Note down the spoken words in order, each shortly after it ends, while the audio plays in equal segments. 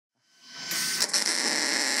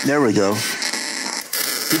There we go.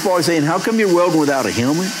 People always saying, how come you're welding without a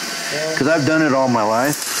helmet? Because I've done it all my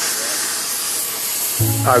life.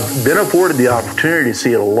 I've been afforded the opportunity to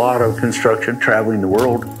see a lot of construction traveling the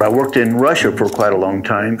world. I worked in Russia for quite a long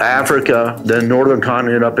time, Africa, the northern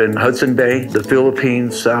continent up in Hudson Bay, the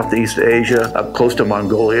Philippines, Southeast Asia, up close to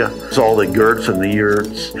Mongolia. It's all the girts and the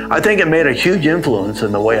yurts. I think it made a huge influence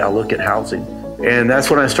in the way I look at housing. And that's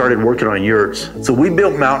when I started working on yurts. So we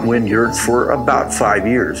built mountain wind yurts for about 5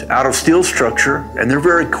 years out of steel structure, and they're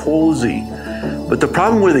very cozy. But the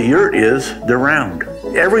problem with a yurt is they're round.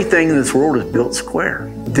 Everything in this world is built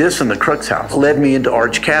square. This and the Crux house led me into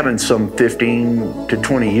arch cabins some 15 to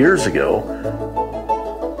 20 years ago.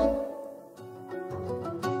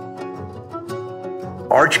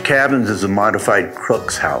 Arch cabins is a modified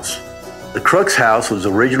Crux house. The Crux house was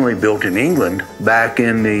originally built in England back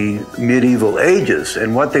in the medieval ages,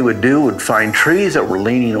 and what they would do would find trees that were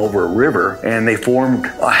leaning over a river, and they formed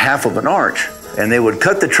a half of an arch. And they would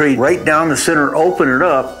cut the tree right down the center, open it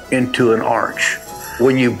up into an arch.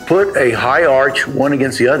 When you put a high arch one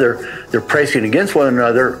against the other, they're pressing against one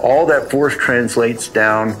another, all that force translates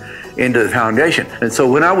down into the foundation. And so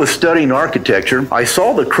when I was studying architecture, I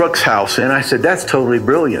saw the Crux house and I said, that's totally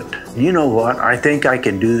brilliant. You know what? I think I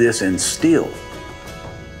can do this in steel.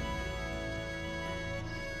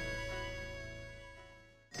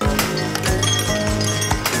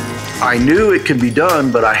 I knew it could be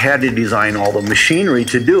done, but I had to design all the machinery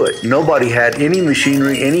to do it. Nobody had any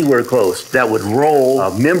machinery anywhere close that would roll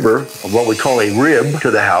a member of what we call a rib to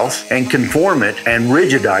the house and conform it and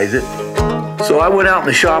rigidize it. So I went out in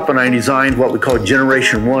the shop and I designed what we call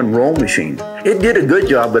Generation 1 roll machine. It did a good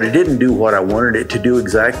job, but it didn't do what I wanted it to do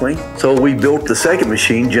exactly. So we built the second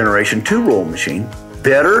machine, Generation 2 roll machine.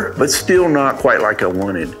 Better, but still not quite like I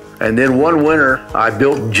wanted. And then one winter, I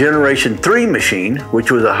built Generation 3 machine,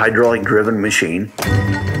 which was a hydraulic driven machine.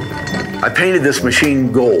 I painted this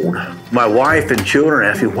machine gold. My wife and children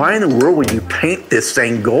asked me, why in the world would you paint this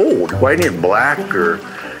thing gold? Why isn't it black or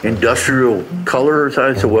industrial colors?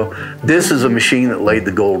 I said, well, this is a machine that laid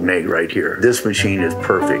the golden egg right here. This machine is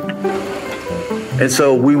perfect. And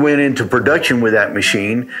so we went into production with that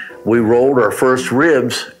machine. We rolled our first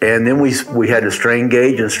ribs, and then we had to strain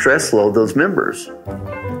gauge and stress load those members.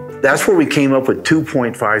 That's where we came up with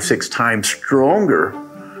 2.56 times stronger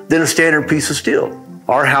than a standard piece of steel.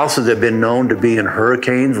 Our houses have been known to be in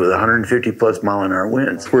hurricanes with 150 plus mile-an-hour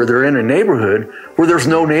winds, where they're in a neighborhood where there's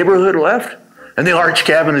no neighborhood left, and the arch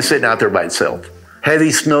cabin is sitting out there by itself.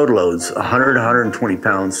 Heavy snow loads, 100, 120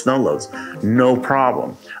 pound snow loads, no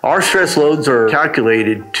problem. Our stress loads are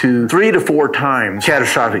calculated to 3 to 4 times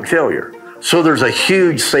catastrophic failure. So there's a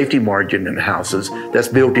huge safety margin in houses that's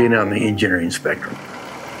built in on the engineering spectrum.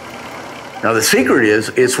 Now the secret is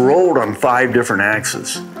it's rolled on 5 different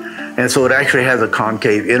axes. And so it actually has a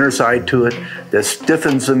concave inner side to it that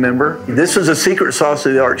stiffens the member. This is a secret sauce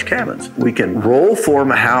of the arch cabins. We can roll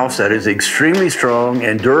form a house that is extremely strong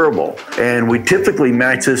and durable. And we typically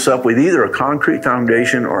match this up with either a concrete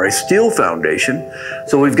foundation or a steel foundation.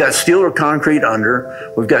 So we've got steel or concrete under,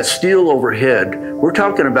 we've got steel overhead. We're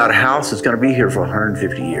talking about a house that's going to be here for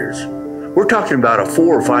 150 years. We're talking about a 4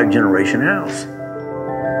 or 5 generation house.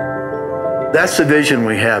 That's the vision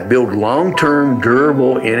we have, build long-term,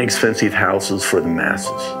 durable, inexpensive houses for the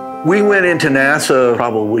masses. We went into NASA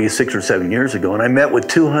probably 6 or 7 years ago, and I met with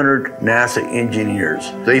 200 NASA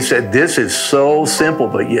engineers. They said, this is so simple,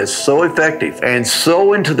 but yet so effective and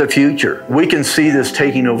so into the future. We can see this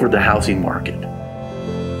taking over the housing market.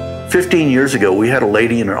 15 years ago, we had a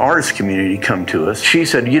lady in an artist community come to us. She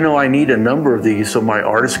said, you know, I need a number of these so my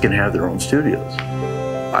artists can have their own studios.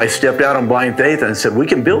 I stepped out on blind faith and said, we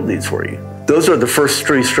can build these for you. Those are the first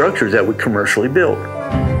 3 structures that we commercially built.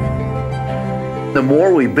 The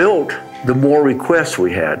more we built, the more requests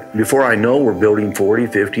we had. Before I know, we're building 40,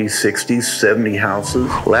 50, 60, 70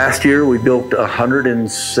 houses. Last year, we built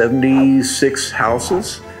 176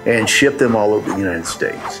 houses and shipped them all over the United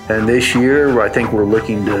States. And this year, I think we're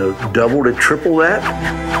looking to double to triple that.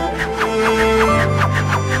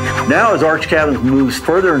 Now, as arch cabins moves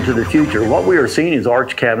further into the future, what we are seeing is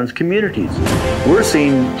arch cabins communities. We're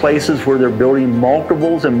seeing places where they're building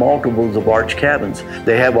multiples and multiples of arch cabins.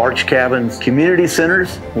 They have arch cabins community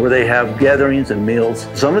centers where they have gatherings and meals.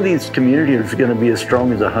 Some of these communities are going to be as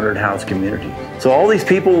strong as 100 house communities. So all these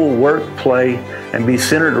people will work, play, and be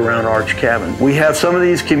centered around arch cabins. We have some of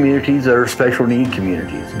these communities that are special need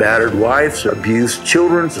communities. Battered wives, abused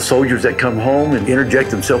children, the soldiers that come home and interject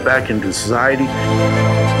themselves back into society.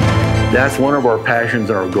 That's one of our passions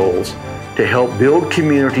and our goals, to help build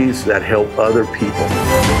communities that help other people.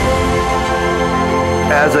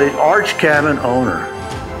 As an arch cabin owner,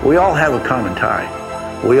 we all have a common tie.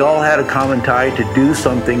 We all had a common tie to do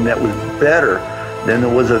something that was better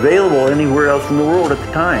than was available anywhere else in the world at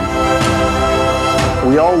the time.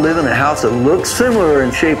 We all live in a house that looks similar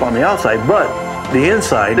in shape on the outside, but the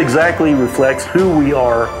inside exactly reflects who we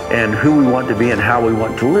are and who we want to be and how we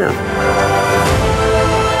want to live.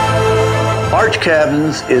 Arch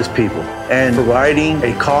Cabins is people and providing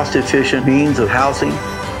a cost-efficient means of housing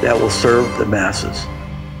that will serve the masses.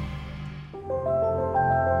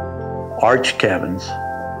 Arch Cabins,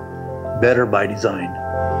 better by design.